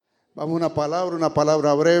Vamos a una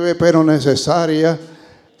palabra breve pero necesaria.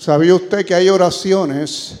 ¿Sabía usted que hay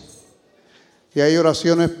oraciones y hay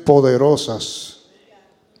oraciones poderosas?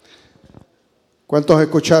 ¿Cuántos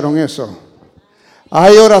escucharon eso?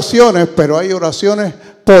 Hay oraciones, pero hay oraciones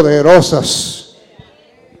poderosas.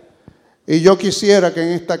 Y yo quisiera que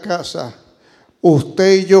en esta casa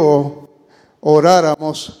usted y yo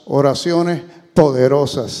oráramos oraciones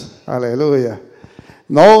poderosas. Aleluya.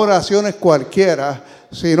 No oraciones cualquiera,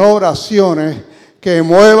 sino oraciones que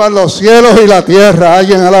muevan los cielos y la tierra.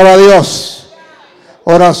 Alguien alaba a Dios.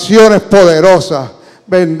 Oraciones poderosas.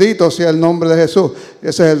 Bendito sea el nombre de Jesús.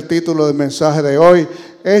 Ese es el título del mensaje de hoy.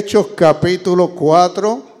 Hechos capítulo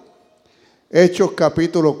 4. Hechos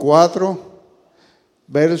capítulo 4,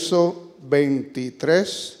 verso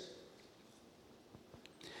 23.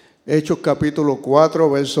 Hechos capítulo 4,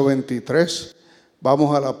 verso 23.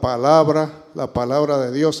 Vamos a la palabra. La palabra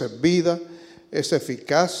de Dios es vida, es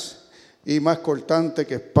eficaz y más cortante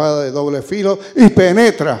que espada de doble filo y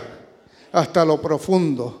penetra hasta lo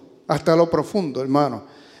profundo, hermano.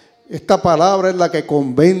 Esta palabra es la que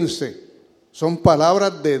convence. Son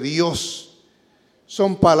palabras de Dios.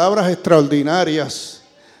 Son palabras extraordinarias.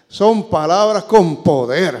 Son palabras con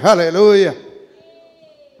poder. Aleluya.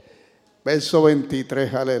 Verso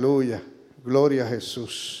 23, aleluya. Gloria a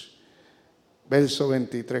Jesús. Verso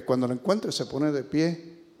 23. Cuando lo encuentre se pone de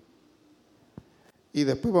pie. Y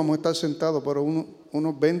después vamos a estar sentados por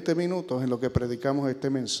unos 20 minutos en lo que predicamos este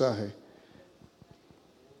mensaje.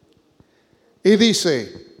 Y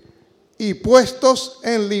dice, y puestos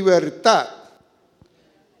en libertad,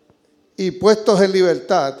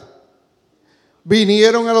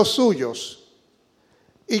 vinieron a los suyos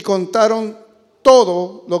y contaron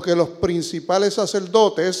todo lo que los principales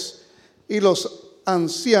sacerdotes y los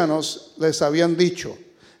ancianos les habían dicho.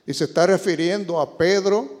 Y se está refiriendo a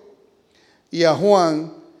Pedro y a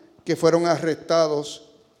Juan, que fueron arrestados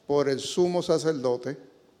por el sumo sacerdote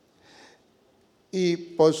y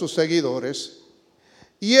por sus seguidores.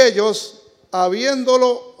 Y ellos,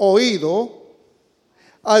 habiéndolo oído,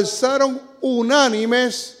 alzaron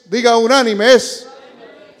unánimes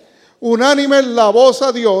la voz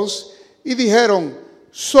a Dios y dijeron: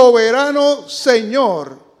 soberano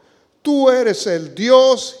Señor, tú eres el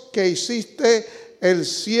Dios que hiciste el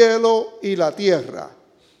cielo y la tierra,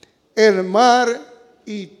 el mar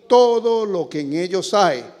y todo lo que en ellos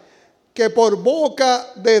hay, que por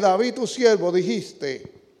boca de David tu siervo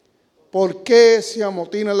dijiste: ¿por qué se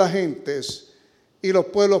amotinan las gentes y los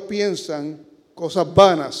pueblos piensan cosas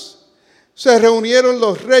vanas? Se reunieron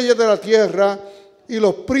los reyes de la tierra y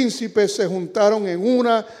los príncipes se juntaron en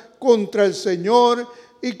una contra el Señor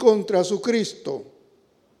y contra su Cristo,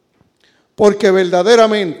 porque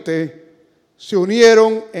verdaderamente se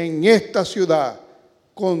unieron en esta ciudad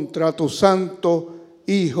contra tu santo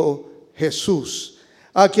Hijo Jesús,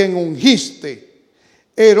 a quien ungiste,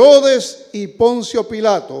 Herodes y Poncio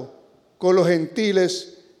Pilato, con los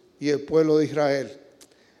gentiles y el pueblo de Israel,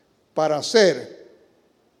 para hacer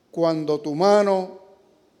cuanto tu mano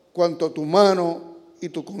y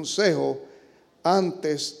tu consejo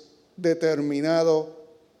antes determinado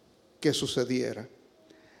que sucediera.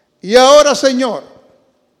 Y ahora, Señor,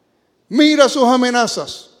 mira sus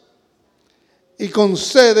amenazas y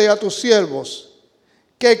concede a tus siervos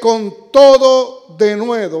que con todo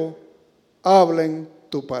denuedo hablen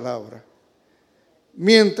tu palabra,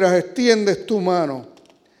 mientras extiendes tu mano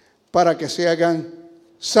para que se hagan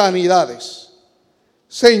sanidades,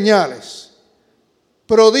 señales,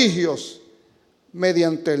 prodigios,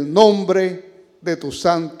 mediante el nombre de tu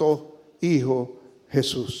santo Hijo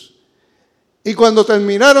Jesús. Y cuando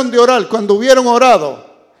terminaron de orar, cuando hubieron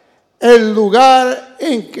orado, el lugar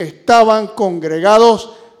en que estaban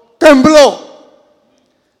congregados tembló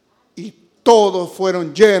y todos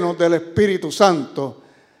fueron llenos del Espíritu Santo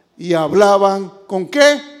y hablaban ¿con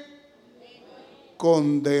qué?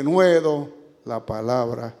 Con denuedo la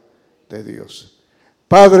palabra de Dios.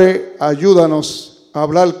 Padre, ayúdanos a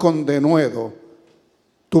hablar con denuedo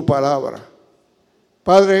tu palabra.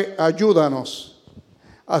 Padre, ayúdanos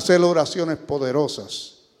a hacer oraciones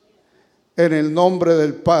poderosas en el nombre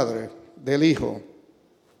del Padre, del Hijo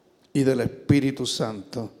y del Espíritu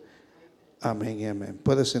Santo. Amén y amén.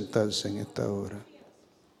 Puede sentarse en esta hora.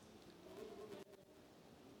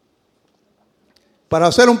 Para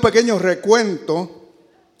hacer un pequeño recuento,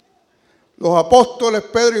 los apóstoles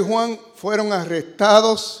Pedro y Juan fueron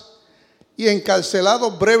arrestados y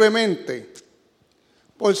encarcelados brevemente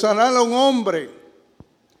por sanar a un hombre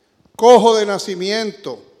cojo de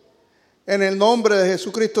nacimiento. En el nombre de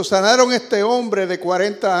Jesucristo sanaron a este hombre de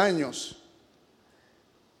 40 años.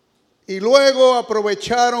 Y luego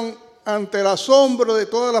aprovecharon ante el asombro de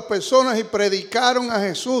todas las personas y predicaron a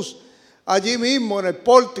Jesús allí mismo en el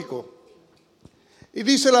pórtico. Y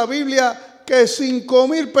dice la Biblia que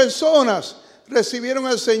 5,000 personas recibieron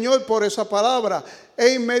al Señor por esa palabra.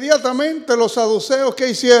 E inmediatamente los saduceos, ¿qué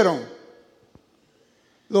hicieron?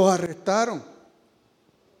 Los arrestaron.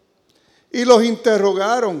 Y los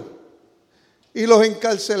interrogaron. Y los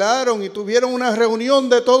encarcelaron. Y tuvieron una reunión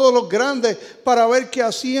de todos los grandes para ver qué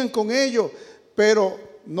hacían con ellos. Pero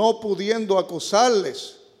no pudiendo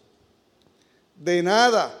acusarles de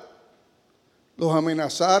nada, los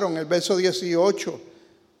amenazaron. El verso 18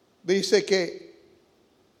 dice que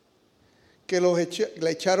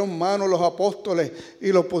le echaron mano los apóstoles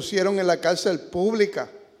y los pusieron en la cárcel pública.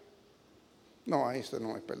 No, ahí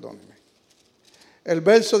no es, perdónenme. El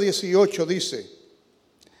verso 18 dice,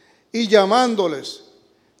 y llamándoles,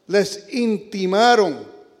 les intimaron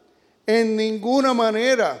en ninguna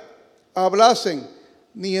manera hablasen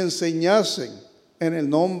ni enseñasen en el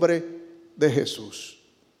nombre de Jesús.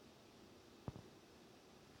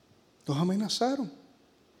 Los amenazaron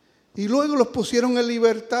y luego los pusieron en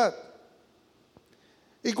libertad.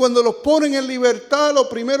 Y cuando los ponen en libertad, lo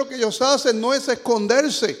primero que ellos hacen no es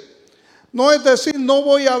esconderse. No es decir, no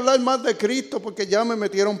voy a hablar más de Cristo porque ya me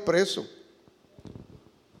metieron preso.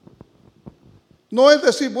 No es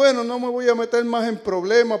decir, bueno, no me voy a meter más en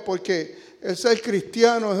problemas porque el ser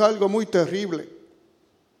cristiano es algo muy terrible.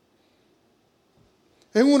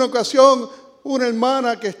 En una ocasión, una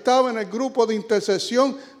hermana que estaba en el grupo de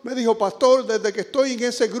intercesión me dijo, pastor, desde que estoy en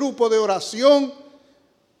ese grupo de oración,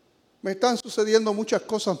 me están sucediendo muchas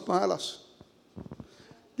cosas malas.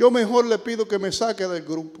 Yo mejor le pido que me saque del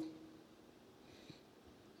grupo.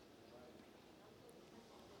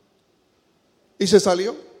 Y se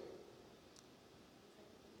salió.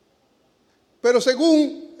 Pero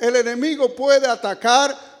según el enemigo puede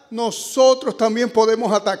atacar, nosotros también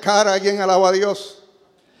podemos atacar a alguien, alaba a Dios.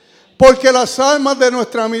 Porque las armas de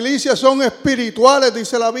nuestra milicia son espirituales,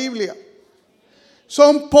 dice la Biblia.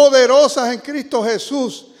 Son poderosas en Cristo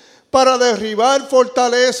Jesús para derribar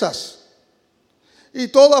fortalezas. Y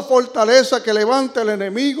toda fortaleza que levante el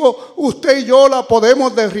enemigo, usted y yo la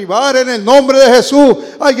podemos derribar en el nombre de Jesús.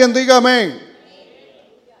 Alguien diga amén.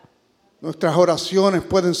 Nuestras oraciones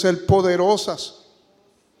pueden ser poderosas.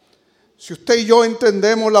 Si usted y yo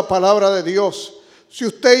entendemos la palabra de Dios, si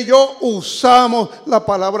usted y yo usamos la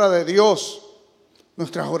palabra de Dios,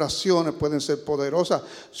 nuestras oraciones pueden ser poderosas.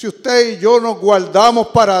 Si usted y yo nos guardamos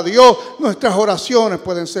para Dios, nuestras oraciones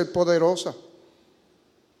pueden ser poderosas.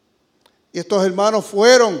 Y estos hermanos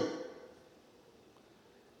fueron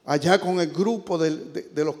allá con el grupo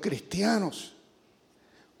de los cristianos,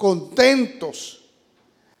 contentos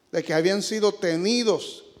de que habían sido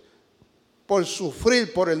tenidos por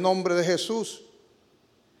sufrir por el nombre de Jesús.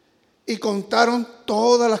 Y contaron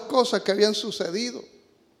todas las cosas que habían sucedido.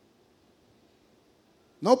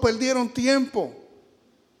 No perdieron tiempo.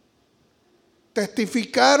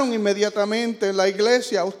 Testificaron inmediatamente en la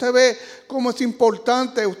iglesia. Usted ve cómo es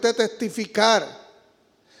importante usted testificar.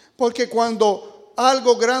 Porque cuando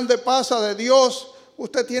algo grande pasa de Dios,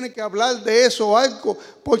 usted tiene que hablar de eso algo,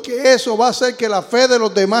 porque eso va a hacer que la fe de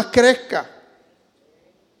los demás crezca.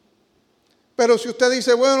 Pero si usted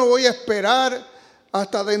dice, bueno, voy a esperar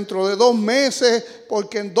hasta dentro de 2 meses,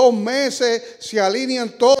 porque en 2 meses se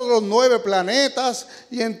alinean todos los 9 planetas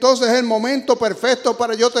y entonces es el momento perfecto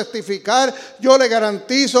para yo testificar, yo le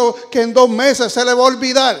garantizo que en 2 meses se le va a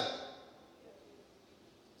olvidar.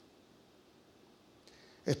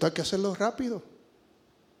 Esto hay que hacerlo rápido.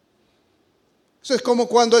 Eso es como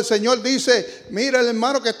cuando el Señor dice, mira el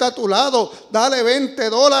hermano que está a tu lado, dale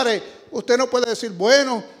 $20. Usted no puede decir,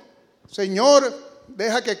 bueno, Señor,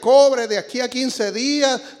 deja que cobre de aquí a 15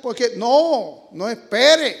 días, porque no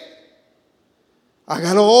espere.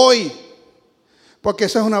 Hágalo hoy, porque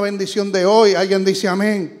esa es una bendición de hoy. Alguien dice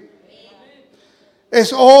amén.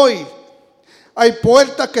 Es hoy. Hay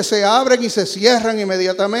puertas que se abren y se cierran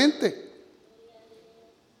inmediatamente.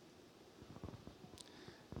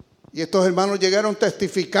 Y estos hermanos llegaron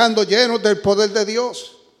testificando, llenos del poder de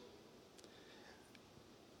Dios.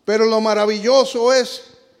 Pero lo maravilloso es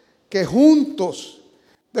que juntos,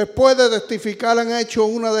 después de testificar, han hecho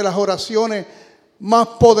una de las oraciones más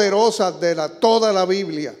poderosas de toda la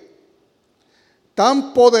Biblia.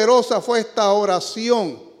 Tan poderosa fue esta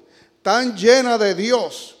oración, tan llena de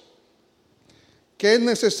Dios, que es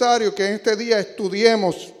necesario que en este día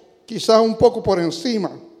estudiemos, quizás un poco por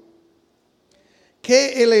encima,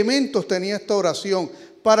 qué elementos tenía esta oración,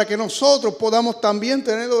 para que nosotros podamos también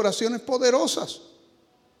tener oraciones poderosas.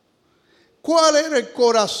 ¿Cuál era el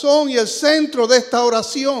corazón y el centro de esta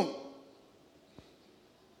oración?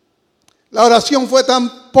 La oración fue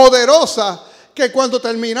tan poderosa que cuando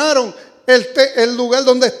terminaron el lugar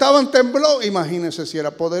donde estaban tembló. Imagínense si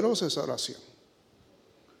era poderosa esa oración.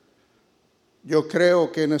 Yo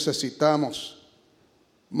creo que necesitamos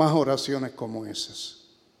más oraciones como esas.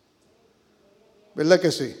 ¿Verdad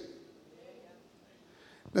que sí?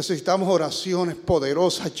 Necesitamos oraciones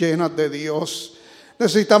poderosas llenas de Dios.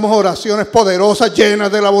 Necesitamos oraciones poderosas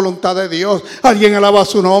llenas de la voluntad de Dios. Alguien alaba a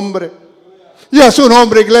su nombre. Y a su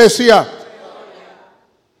nombre, iglesia.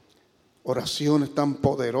 Oraciones tan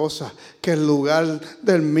poderosas que el lugar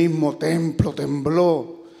del mismo templo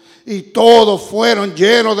tembló. Y todos fueron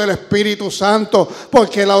llenos del Espíritu Santo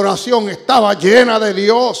porque la oración estaba llena de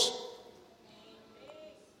Dios.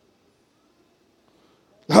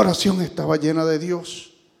 La oración estaba llena de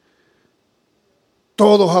Dios.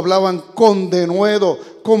 Todos hablaban con denuedo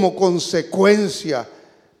como consecuencia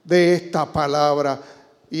de esta palabra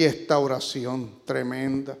y esta oración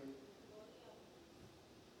tremenda.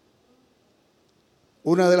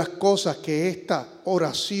 Una de las cosas que esta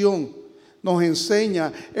oración nos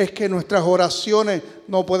enseña es que nuestras oraciones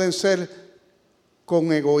no pueden ser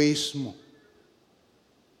con egoísmo.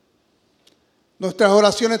 Nuestras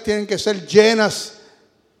oraciones tienen que ser llenas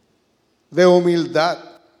de humildad.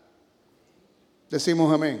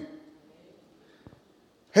 Decimos amén.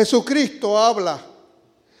 Jesucristo habla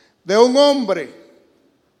de un hombre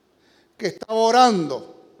que estaba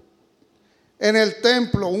orando en el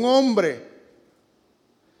templo, un hombre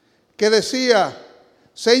que decía: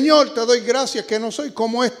 Señor, te doy gracias que no soy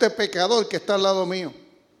como este pecador que está al lado mío.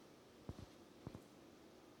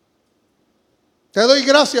 Te doy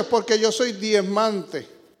gracias porque yo soy diezmante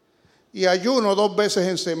y ayuno 2 veces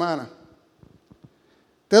en semana.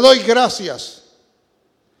 Te doy gracias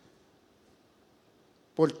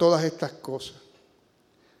por todas estas cosas.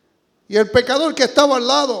 Y el pecador que estaba al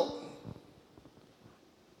lado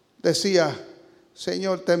decía: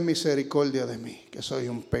 Señor, ten misericordia de mí, que soy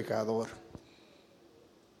un pecador.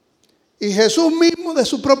 Y Jesús mismo de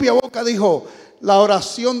su propia boca dijo: la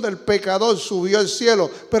oración del pecador subió al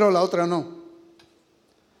cielo, pero la otra no.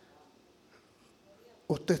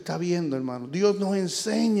 Usted está viendo, hermano, Dios nos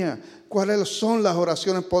enseña cuáles son las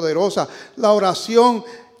oraciones poderosas. La oración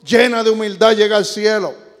llena de humildad llega al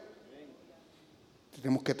cielo.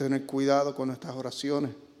 Tenemos que tener cuidado con nuestras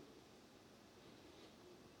oraciones.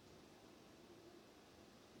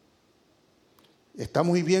 Está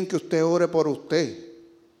muy bien que usted ore por usted.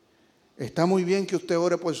 Está muy bien que usted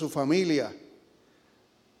ore por su familia.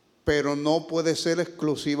 Pero no puede ser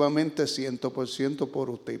exclusivamente 100%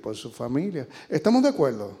 por usted y por su familia. ¿Estamos de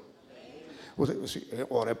acuerdo? Usted, sí,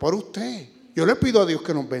 ore por usted. Yo le pido a Dios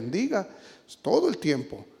que nos bendiga todo el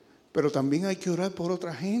tiempo. Pero también hay que orar por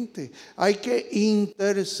otra gente. Hay que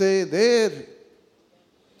interceder.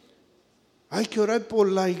 Hay que orar por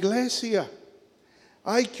la iglesia.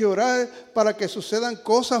 Hay que orar para que sucedan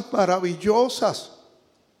cosas maravillosas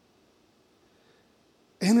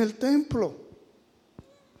en el templo.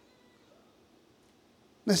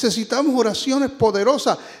 Necesitamos oraciones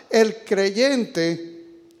poderosas. El creyente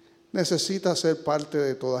necesita ser parte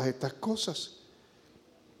de todas estas cosas.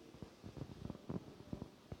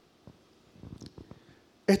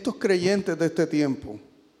 Estos creyentes de este tiempo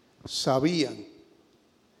sabían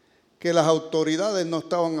que las autoridades no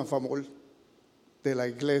estaban a favor de la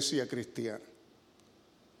iglesia cristiana.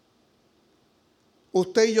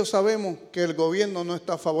 Usted y yo sabemos que el gobierno no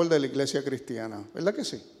está a favor de la iglesia cristiana, ¿verdad que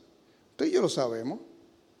sí? Usted y yo lo sabemos.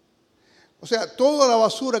 O sea, toda la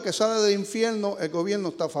basura que sale del infierno, el gobierno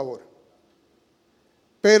está a favor.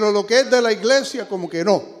 Pero lo que es de la iglesia, como que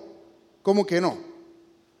no.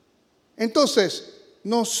 Entonces,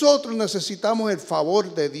 nosotros necesitamos el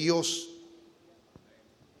favor de Dios.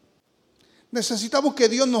 Necesitamos que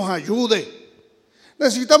Dios nos ayude.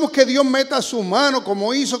 Necesitamos que Dios meta su mano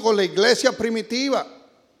como hizo con la iglesia primitiva.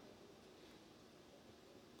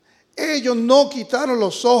 Ellos no quitaron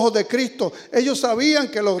los ojos de Cristo. Ellos sabían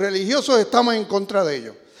que los religiosos estaban en contra de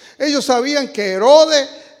ellos. Ellos sabían que Herodes,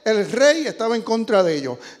 el rey, estaba en contra de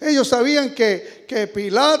ellos. Ellos sabían que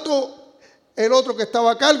Pilato, el otro que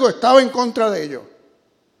estaba a cargo, estaba en contra de ellos.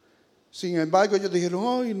 Sin embargo, ellos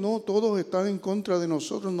dijeron: ay, no, todos están en contra de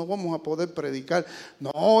nosotros, no vamos a poder predicar.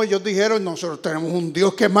 No, ellos dijeron: nosotros tenemos un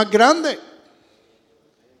Dios que es más grande.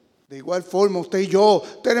 De igual forma, usted y yo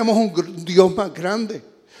tenemos un Dios más grande,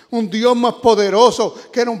 un Dios más poderoso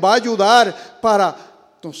que nos va a ayudar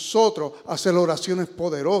para nosotros hacer oraciones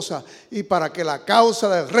poderosas y para que la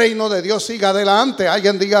causa del reino de Dios siga adelante.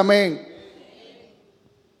 Alguien diga amén.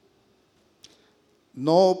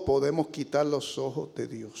 No podemos quitar los ojos de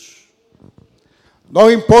Dios. No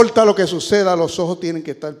importa lo que suceda, los ojos tienen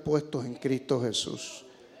que estar puestos en Cristo Jesús.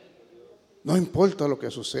 No importa lo que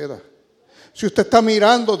suceda. Si usted está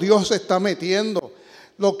mirando, Dios se está metiendo.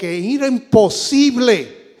 Lo que era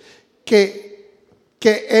imposible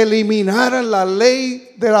que eliminaran la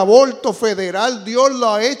ley del aborto federal, Dios lo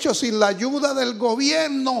ha hecho sin la ayuda del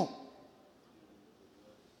gobierno.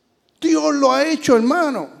 Dios lo ha hecho,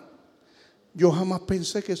 hermano. Yo jamás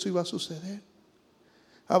pensé que eso iba a suceder.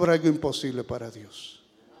 Habrá algo imposible para Dios.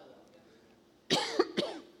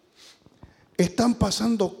 Están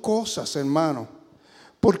pasando cosas, hermano,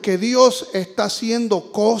 porque Dios está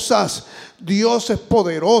haciendo cosas. Dios es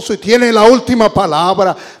poderoso y tiene la última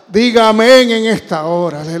palabra. Diga amén en esta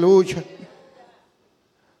hora, aleluya.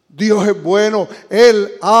 Dios es bueno,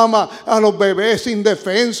 Él ama a los bebés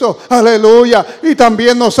indefensos, aleluya, y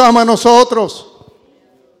también nos ama a nosotros.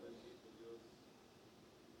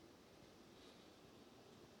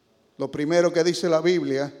 Lo primero que dice la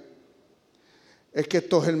Biblia es que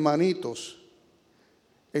estos hermanitos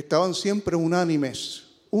estaban siempre unánimes.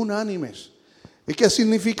 ¿Y qué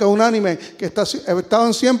significa unánime? Que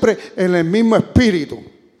estaban siempre en el mismo espíritu,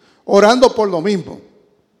 orando por lo mismo.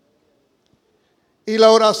 Y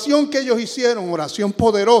la oración que ellos hicieron, oración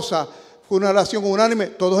poderosa, fue una oración unánime.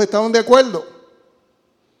 Todos estaban de acuerdo.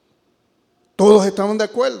 Todos estaban de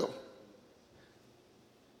acuerdo.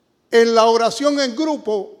 En la oración en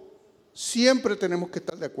grupo siempre tenemos que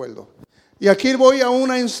estar de acuerdo. Y aquí voy a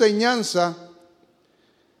una enseñanza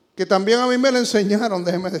que también a mí me la enseñaron,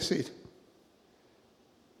 déjeme decir.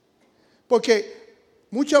 Porque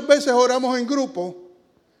muchas veces oramos en grupo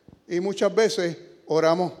y muchas veces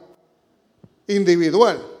oramos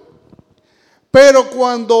individual. Pero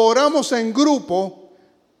cuando oramos en grupo,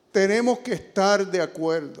 tenemos que estar de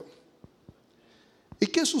acuerdo. ¿Y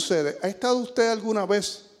qué sucede? ¿Ha estado usted alguna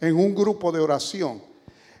vez en un grupo de oración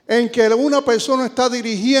en que una persona está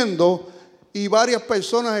dirigiendo y varias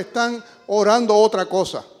personas están orando otra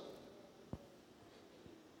cosa?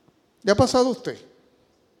 ¿Le ha pasado a usted?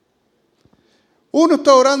 Uno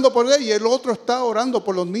está orando por él y el otro está orando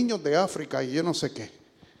por los niños de África y yo no sé qué.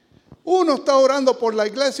 Uno está orando por la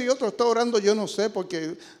iglesia y otro está orando yo no sé,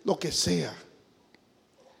 porque lo que sea.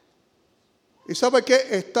 ¿Y sabe qué?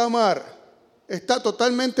 Está mal. Está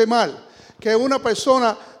totalmente mal que una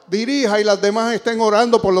persona dirija y las demás estén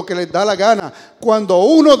orando por lo que les da la gana. Cuando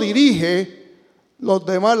uno dirige, los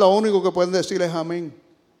demás lo único que pueden decir es amén.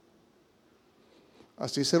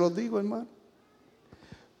 Así se los digo, hermano.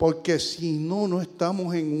 Porque si no, no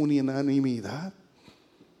estamos en unanimidad.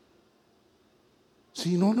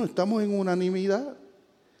 Si no, no estamos en unanimidad.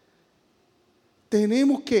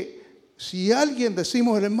 Tenemos que, si alguien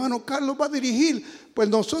decimos, el hermano Carlos va a dirigir, pues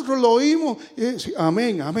nosotros lo oímos y decimos,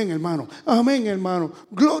 amén, amén, hermano, amén, hermano,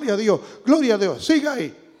 gloria a Dios, siga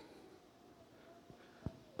ahí.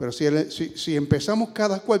 Pero si empezamos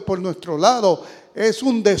cada cual por nuestro lado, es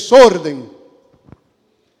un desorden.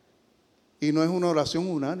 Y no es una oración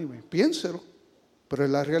unánime, piénselo, pero es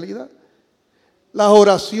la realidad. Las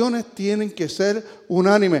oraciones tienen que ser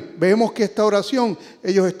unánimes. Vemos que esta oración,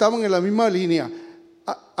 ellos estaban en la misma línea.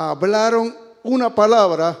 Hablaron una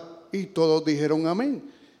palabra y todos dijeron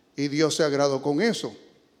amén. Y Dios se agradó con eso.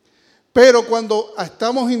 Pero cuando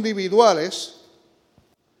estamos individuales,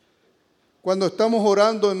 cuando estamos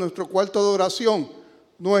orando en nuestro cuarto de oración,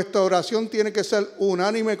 nuestra oración tiene que ser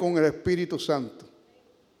unánime con el Espíritu Santo.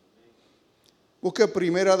 Busque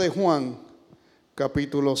Primera de Juan,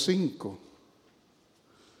 capítulo 5.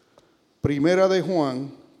 Primera de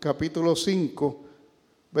Juan, capítulo 5,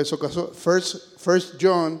 verso 14. First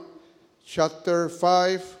John, chapter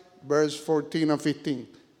 5, verse 14 and 15.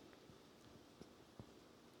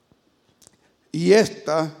 Y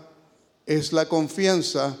esta es la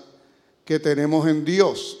confianza que tenemos en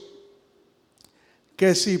Dios,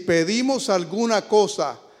 que si pedimos alguna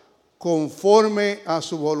cosa conforme a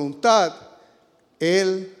su voluntad,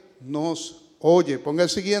 Él nos oye. Ponga el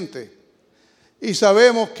siguiente. Y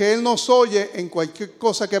sabemos que Él nos oye en cualquier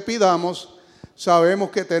cosa que pidamos. Sabemos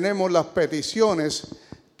que tenemos las peticiones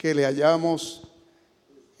que le hayamos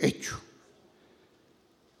hecho.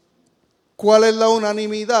 ¿Cuál es la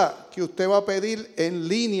unanimidad? Que usted va a pedir en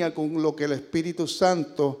línea con lo que el Espíritu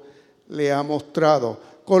Santo le ha mostrado,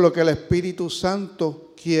 con lo que el Espíritu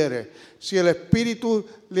Santo quiere. Si el Espíritu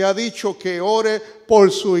le ha dicho que ore por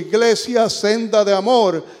su iglesia Senda de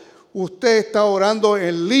Amor, usted está orando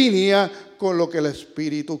en línea con lo que el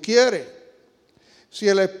Espíritu quiere. Si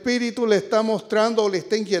el Espíritu le está mostrando o le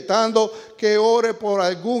está inquietando que ore por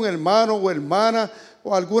algún hermano o hermana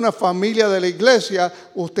o alguna familia de la iglesia,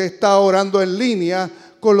 usted está orando en línea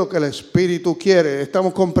con lo que el Espíritu quiere.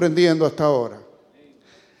 Estamos comprendiendo hasta ahora.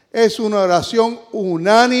 Es una oración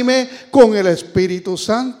unánime con el Espíritu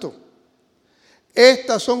Santo.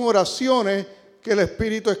 Estas son oraciones que el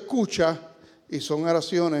Espíritu escucha y son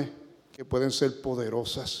oraciones que pueden ser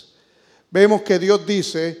poderosas. Vemos que Dios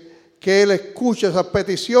dice que Él escucha esas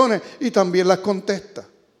peticiones y también las contesta.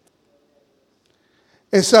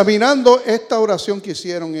 Examinando esta oración que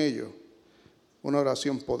hicieron ellos, una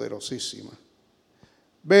oración poderosísima,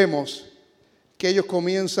 vemos que ellos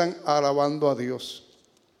comienzan alabando a Dios.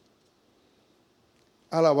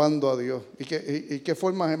 Alabando a Dios. ¿Y qué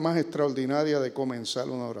forma más extraordinaria de comenzar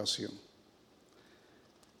una oración?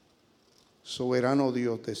 Soberano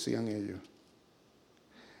Dios, decían ellos.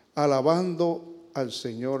 Alabando al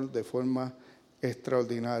Señor de forma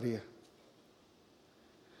extraordinaria.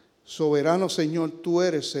 Soberano Señor, tú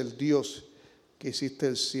eres el Dios que hiciste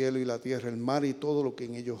el cielo y la tierra, el mar y todo lo que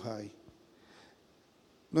en ellos hay.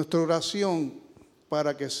 Nuestra oración,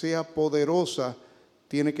 para que sea poderosa,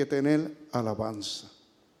 tiene que tener alabanza.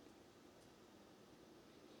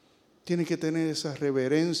 Tiene que tener esa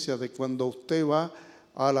reverencia de cuando usted va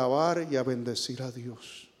a alabar y a bendecir a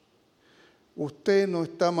Dios. Usted no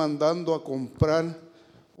está mandando a comprar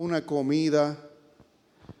una comida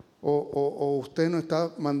o usted no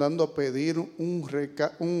está mandando a pedir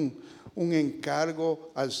un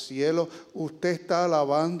encargo al cielo. Usted está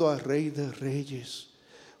alabando al Rey de Reyes.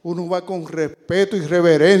 Uno va con respeto y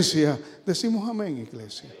reverencia. Decimos amén,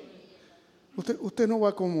 iglesia. Usted no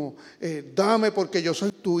va como, dame porque yo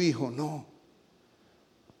soy tu hijo. No.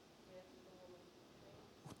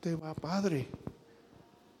 Usted va, Padre,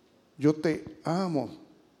 yo te amo.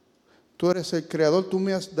 Tú eres el creador, tú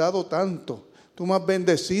me has dado tanto. Tú me has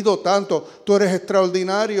bendecido tanto. Tú eres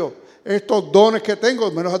extraordinario. Estos dones que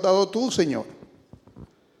tengo me los has dado tú, Señor.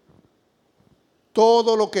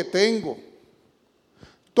 Todo lo que tengo,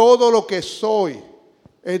 todo lo que soy,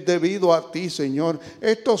 es debido a ti, Señor.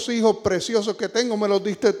 Estos hijos preciosos que tengo me los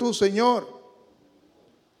diste tú, Señor.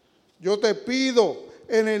 Yo te pido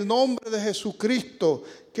en el nombre de Jesucristo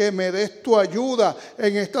que me des tu ayuda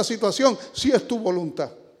en esta situación, si es tu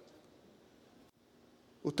voluntad.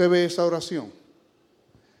 Usted ve esa oración,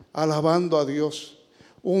 alabando a Dios,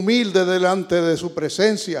 humilde delante de su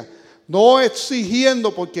presencia, no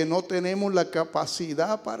exigiendo porque no tenemos la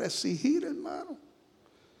capacidad para exigir, hermano.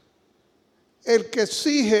 El que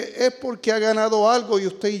exige es porque ha ganado algo y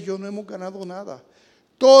usted y yo no hemos ganado nada.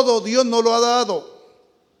 Todo Dios nos lo ha dado.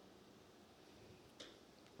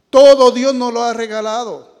 Todo Dios nos lo ha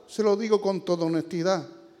regalado. Se lo digo con toda honestidad.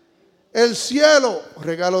 El cielo,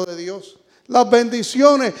 regalo de Dios. Las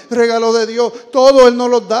bendiciones, regalo de Dios. Todo Él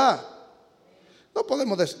nos los da. No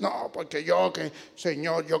podemos decir, no, porque yo que,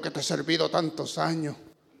 Señor, yo que te he servido tantos años.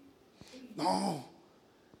 No.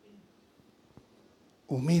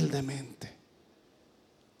 Humildemente.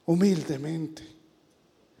 Humildemente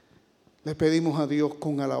le pedimos a Dios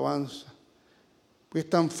con alabanza. Pues es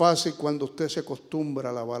tan fácil cuando usted se acostumbra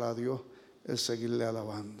a alabar a Dios, el seguirle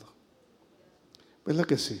alabando. ¿Verdad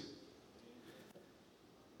que sí?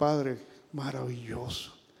 Padre,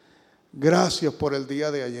 maravilloso. Gracias por el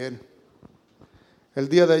día de ayer. El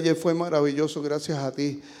día de ayer fue maravilloso gracias a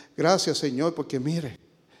ti. Gracias, Señor, porque mire,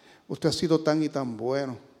 usted ha sido tan y tan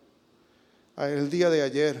bueno. El día de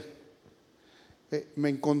ayer me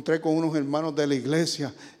encontré con unos hermanos de la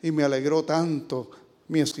iglesia y me alegró tanto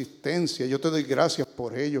mi existencia. Yo te doy gracias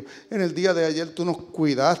por ello. En el día de ayer tú nos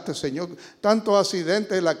cuidaste, Señor. Tantos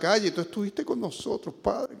accidentes en la calle y tú estuviste con nosotros,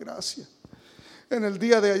 Padre, gracias. En el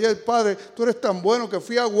día de ayer, Padre, tú eres tan bueno que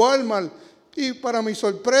fui a Walmart y para mi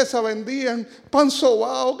sorpresa vendían pan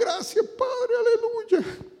sobao. Gracias, Padre,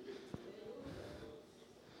 aleluya.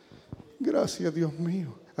 Gracias, Dios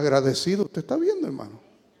mío. Agradecido, ¿usted está viendo, hermano?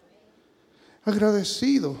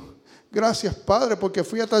 Agradecido. Gracias, Padre, porque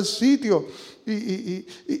fui a tal sitio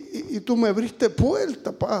y tú me abriste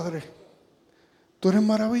puerta, Padre. Tú eres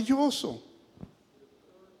maravilloso.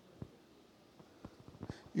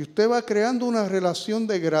 Y usted va creando una relación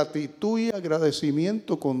de gratitud y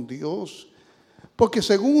agradecimiento con Dios. Porque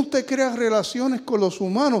según usted crea relaciones con los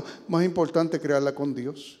humanos, más importante crearla con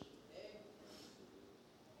Dios.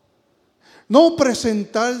 No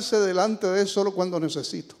presentarse delante de Él solo cuando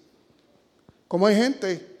necesito. Como hay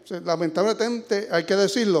gente, lamentablemente hay que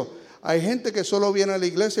decirlo, hay gente que solo viene a la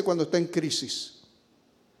iglesia cuando está en crisis.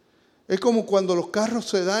 Es como cuando los carros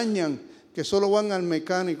se dañan, que solo van al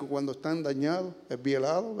mecánico cuando están dañados,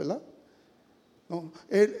 esbielados, ¿verdad? No,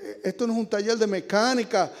 esto no es un taller de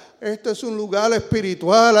mecánica, esto es un lugar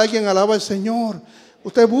espiritual, alguien alaba al Señor.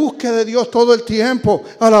 Usted busque de Dios todo el tiempo,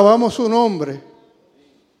 alabamos su nombre.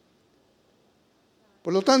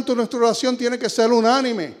 Por lo tanto, nuestra oración tiene que ser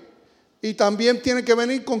unánime. Y también tiene que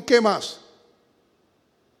venir con ¿qué más?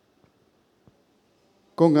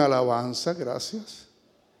 Con alabanza, gracias.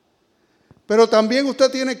 Pero también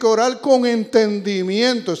usted tiene que orar con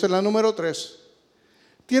entendimiento. Esa es la número 3.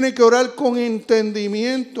 Tiene que orar con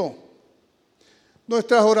entendimiento.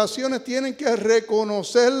 Nuestras oraciones tienen que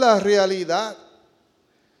reconocer la realidad,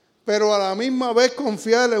 pero a la misma vez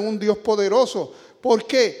confiar en un Dios poderoso. ¿Por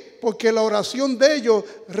qué? Porque la oración de ellos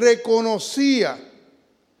reconocía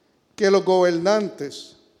que los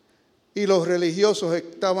gobernantes y los religiosos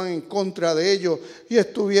estaban en contra de ellos y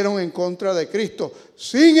estuvieron en contra de Cristo.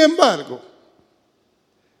 Sin embargo,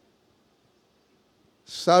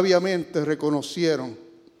 sabiamente reconocieron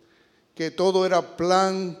que todo era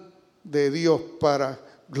plan de Dios para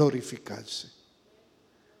glorificarse.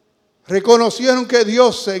 Reconocieron que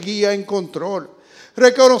Dios seguía en control.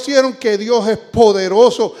 Reconocieron que Dios es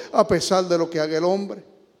poderoso a pesar de lo que haga el hombre.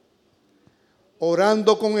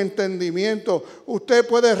 Orando con entendimiento, usted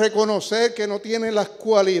puede reconocer que no tiene las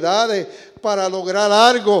cualidades para lograr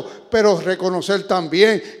algo, pero reconocer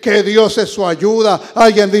también que Dios es su ayuda.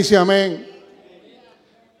 Alguien dice amén.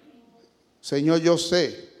 Señor, yo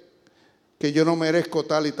sé que yo no merezco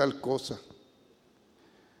tal y tal cosa,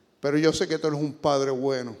 pero yo sé que tú eres un Padre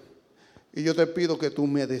bueno y yo te pido que tú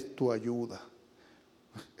me des tu ayuda.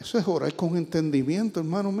 Eso es orar con entendimiento,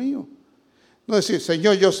 hermano mío. No decir,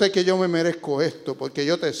 Señor, yo sé que yo me merezco esto porque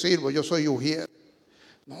yo te sirvo, yo soy ujier.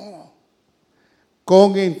 No,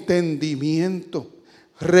 con entendimiento,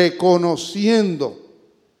 reconociendo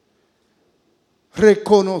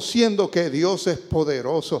que Dios es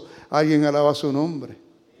poderoso. Alguien alaba su nombre.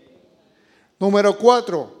 Número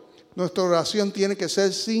 4, nuestra oración tiene que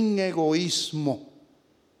ser sin egoísmo.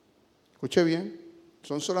 Escuche bien,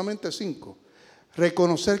 son solamente 5.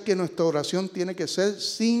 Reconocer que nuestra oración tiene que ser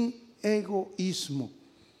sin egoísmo.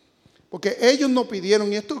 Porque ellos no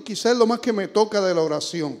pidieron, y esto quizás es lo más que me toca de la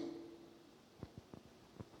oración.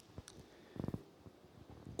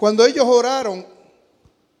 Cuando ellos oraron,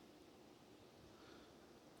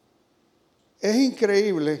 es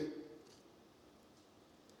increíble,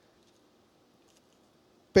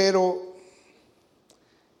 pero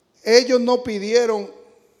ellos no pidieron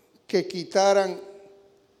que quitaran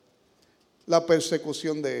la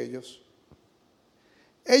persecución de ellos.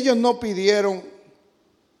 Ellos no pidieron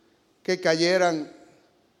que cayeran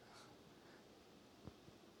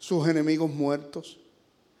sus enemigos muertos.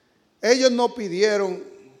 Ellos no pidieron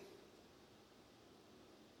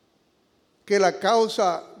que la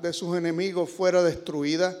causa de sus enemigos fuera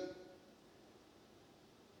destruida.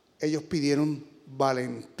 Ellos pidieron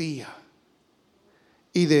valentía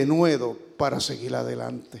y denuedo para seguir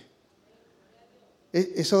adelante.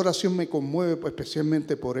 Esa oración me conmueve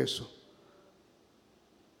especialmente por eso.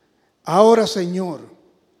 Ahora, Señor,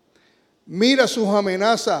 mira sus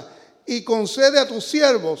amenazas y concede a tus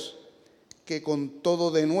siervos que con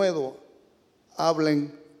todo denuedo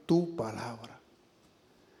hablen tu palabra.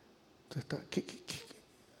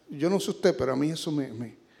 Yo no sé usted, pero a mí eso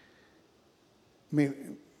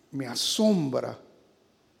me asombra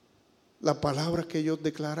la palabra que ellos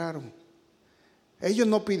declararon. Ellos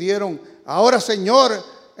no pidieron, ahora Señor,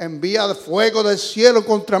 envía fuego del cielo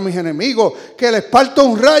contra mis enemigos, que les parta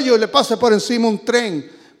un rayo y le pase por encima un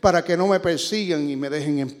tren para que no me persigan y me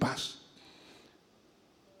dejen en paz.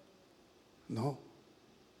 No.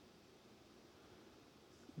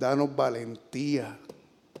 Danos valentía.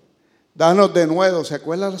 Danos denuedo. ¿Se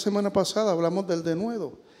acuerdan la semana pasada? Hablamos del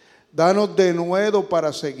denuedo. Danos denuedo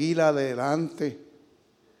para seguir adelante.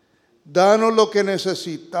 Danos lo que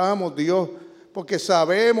necesitamos, Dios, porque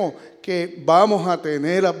sabemos que vamos a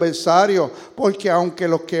tener adversarios, porque aunque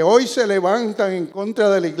los que hoy se levantan en contra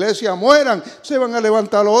de la iglesia mueran, se van a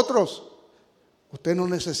levantar otros. Usted no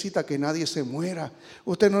necesita que nadie se muera.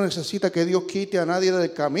 Usted no necesita que Dios quite a nadie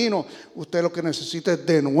del camino. Usted lo que necesita es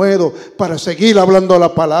denuedo para seguir hablando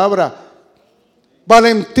la palabra.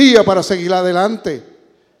 Valentía para seguir adelante.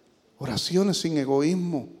 Oraciones sin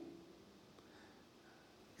egoísmo.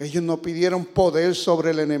 Ellos no pidieron poder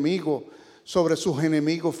sobre el enemigo, sobre sus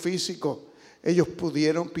enemigos físicos. Ellos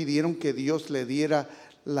pidieron que Dios le diera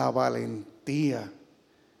la valentía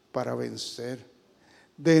para vencer.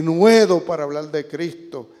 Denuedo para hablar de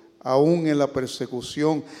Cristo, aún en la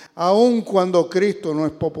persecución, aún cuando Cristo no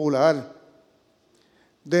es popular.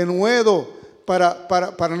 Denuedo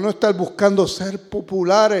para no estar buscando ser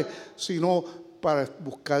populares, sino para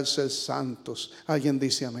buscar ser santos. ¿Alguien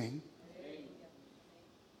dice amén?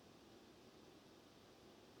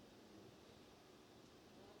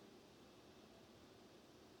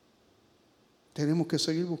 Tenemos que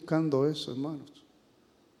seguir buscando eso, hermanos.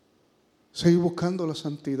 Seguir buscando la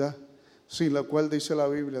santidad, sin la cual dice la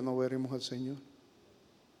Biblia no veremos al Señor.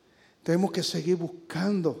 Tenemos que seguir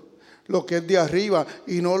buscando lo que es de arriba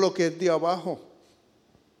y no lo que es de abajo.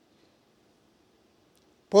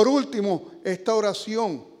 Por último, esta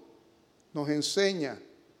oración nos enseña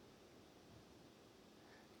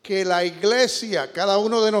que la iglesia, cada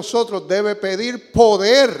uno de nosotros debe pedir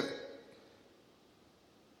poder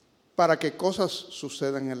para que cosas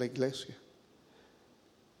sucedan en la iglesia.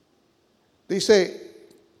 Dice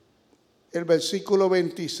el versículo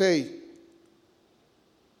 26.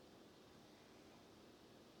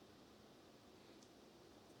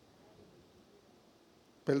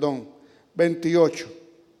 Perdón, 28.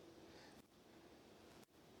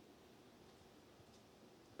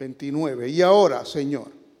 29. Y ahora, Señor,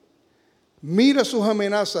 mira sus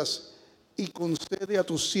amenazas y concede a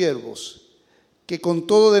tus siervos que con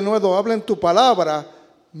todo de nuevo hablen tu palabra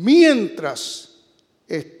mientras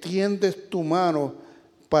extiendes tu mano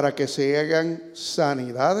para que se hagan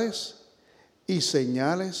sanidades y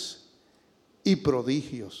señales y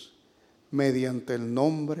prodigios mediante el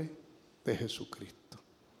nombre de Jesucristo.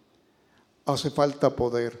 Hace falta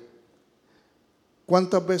poder.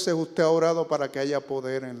 ¿Cuántas veces usted ha orado para que haya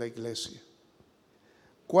poder en la iglesia?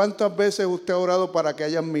 ¿Cuántas veces usted ha orado para que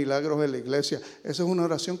haya milagros en la iglesia? Esa es una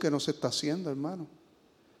oración que no se está haciendo, hermano.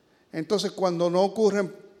 Entonces, cuando no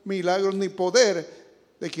ocurren milagros ni poder,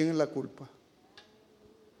 ¿de quién es la culpa?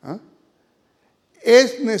 ¿Ah?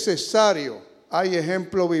 Es necesario, hay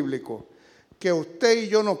ejemplo bíblico, que usted y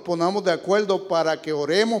yo nos pongamos de acuerdo para que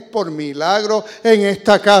oremos por milagros en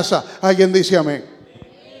esta casa. ¿Alguien dice amén?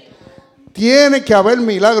 Tiene que haber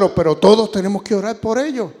milagros, pero todos tenemos que orar por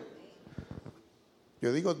ellos.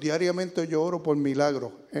 Yo digo, diariamente yo oro por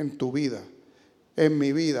milagros en tu vida, en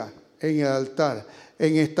mi vida, en el altar,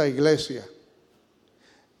 en esta iglesia.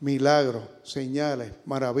 Milagros, señales,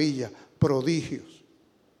 maravillas, prodigios,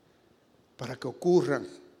 para que ocurran.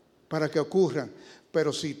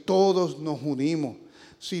 Pero si todos nos unimos,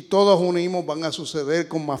 si todos unimos, van a suceder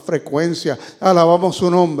con más frecuencia. Alabamos su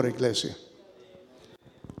nombre, iglesia.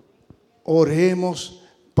 Oremos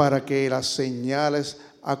para que las señales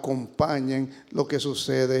acompañen lo que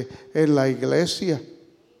sucede en la iglesia.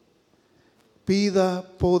 Pida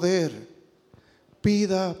poder.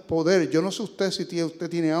 Pida poder. Yo no sé usted si usted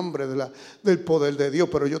tiene hambre del poder de Dios,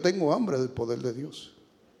 pero yo tengo hambre del poder de Dios.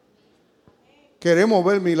 Queremos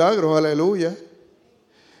ver milagros, aleluya.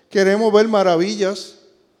 Queremos ver maravillas.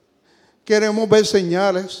 Queremos ver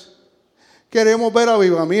señales. Queremos ver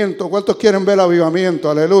avivamiento. ¿Cuántos quieren ver avivamiento?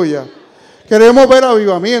 Aleluya. Queremos ver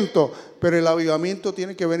avivamiento. Pero el avivamiento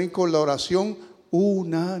tiene que venir con la oración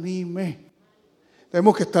unánime.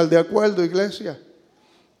 Tenemos que estar de acuerdo, iglesia.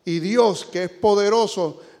 Y Dios, que es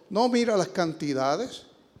poderoso, no mira las cantidades.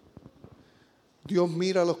 Dios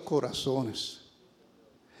mira los corazones.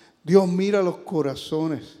 Dios mira los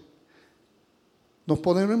corazones. Nos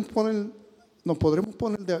podremos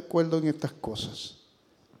poner de acuerdo en estas cosas.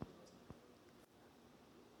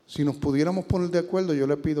 Si nos pudiéramos poner de acuerdo, yo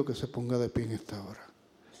le pido que se ponga de pie en esta hora.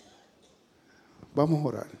 Vamos a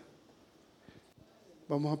orar.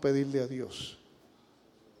 Vamos a pedirle a Dios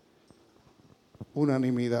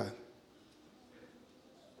unanimidad.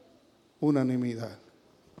 Unanimidad.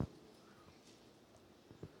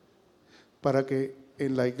 Para que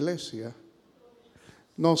en la iglesia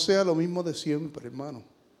no sea lo mismo de siempre, hermano,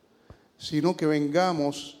 sino que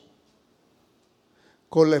vengamos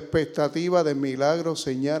con la expectativa de milagros,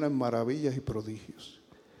 señales, maravillas y prodigios.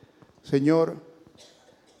 Señor,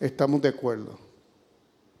 estamos de acuerdo.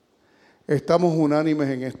 Estamos unánimes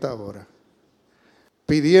en esta hora,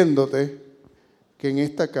 pidiéndote que en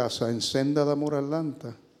esta casa, en Senda de Amor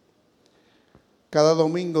Atlanta, cada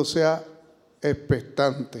domingo sea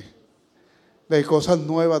expectante de cosas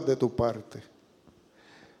nuevas de tu parte.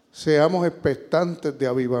 Seamos expectantes de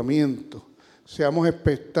avivamiento, seamos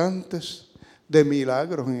expectantes de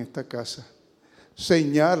milagros en esta casa,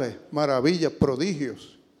 señales, maravillas,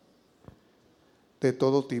 prodigios de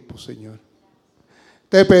todo tipo, Señor.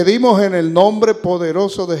 Te pedimos en el nombre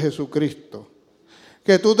poderoso de Jesucristo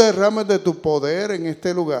que tú derrames de tu poder en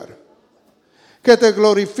este lugar. Que te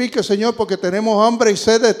glorifique, Señor, porque tenemos hambre y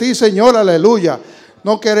sed de ti, Señor, aleluya.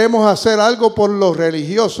 No queremos hacer algo por los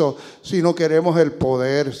religiosos, sino queremos el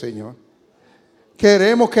poder, Señor.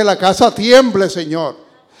 Queremos que la casa tiemble, Señor,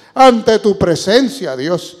 ante tu presencia,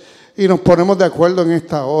 Dios. Y nos ponemos de acuerdo en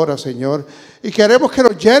esta hora, Señor. Y queremos que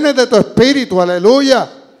nos llenes de tu espíritu,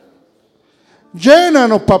 aleluya.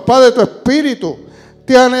 Llénanos, papá, de tu espíritu.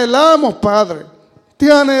 Te anhelamos, Padre.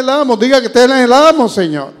 Te anhelamos. Diga que te anhelamos,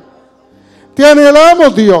 Señor. Te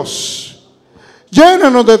anhelamos, Dios.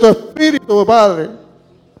 Llénanos de tu espíritu, Padre.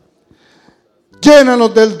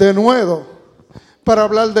 Llénanos del denuedo para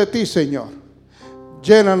hablar de ti, Señor.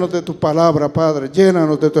 Llénanos de tu palabra, Padre.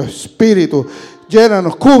 Llénanos de tu espíritu.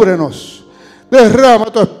 Llénanos, cúbrenos. Derrama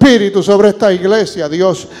tu espíritu sobre esta iglesia,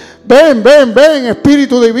 Dios. Ven, ven, ven,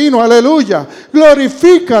 Espíritu Divino, aleluya.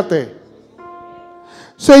 Glorifícate.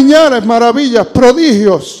 Señales, maravillas,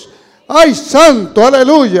 prodigios. ¡Ay, santo,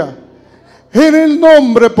 aleluya! En el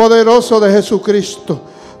nombre poderoso de Jesucristo.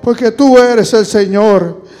 Porque tú eres el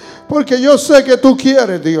Señor. Porque yo sé que tú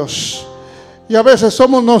quieres, Dios. Y a veces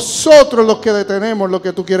somos nosotros los que detenemos lo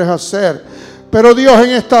que tú quieres hacer. Pero Dios,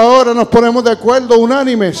 en esta hora nos ponemos de acuerdo,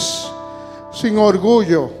 unánimes, sin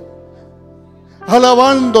orgullo,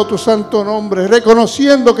 alabando tu santo nombre,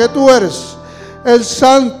 reconociendo que tú eres el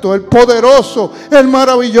santo, el poderoso, el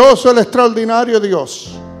maravilloso, el extraordinario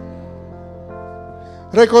Dios.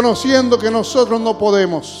 Reconociendo que nosotros no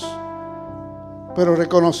podemos, pero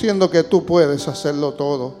reconociendo que tú puedes hacerlo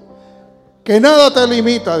todo. Que nada te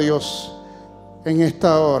limita, Dios, en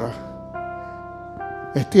esta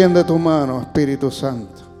hora. Extiende tu mano, Espíritu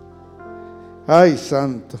Santo. Ay,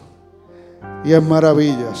 santo. Y haz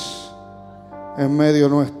maravillas en medio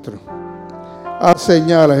nuestro. Haz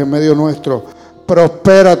señales en medio nuestro.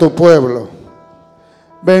 Prospera a tu pueblo.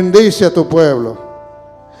 Bendice a tu pueblo.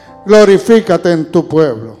 Glorifícate en tu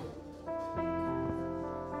pueblo.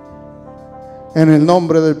 En el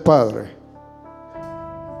nombre del Padre,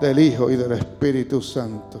 del Hijo y del Espíritu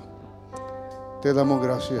Santo. Te damos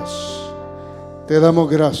gracias. Te damos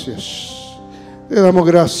gracias. Te damos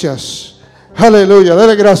gracias. Aleluya.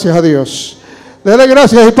 Dele gracias a Dios. Dele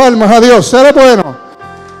gracias y palmas a Dios. Seré bueno.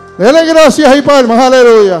 Dele gracias y palmas.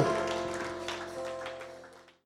 Aleluya.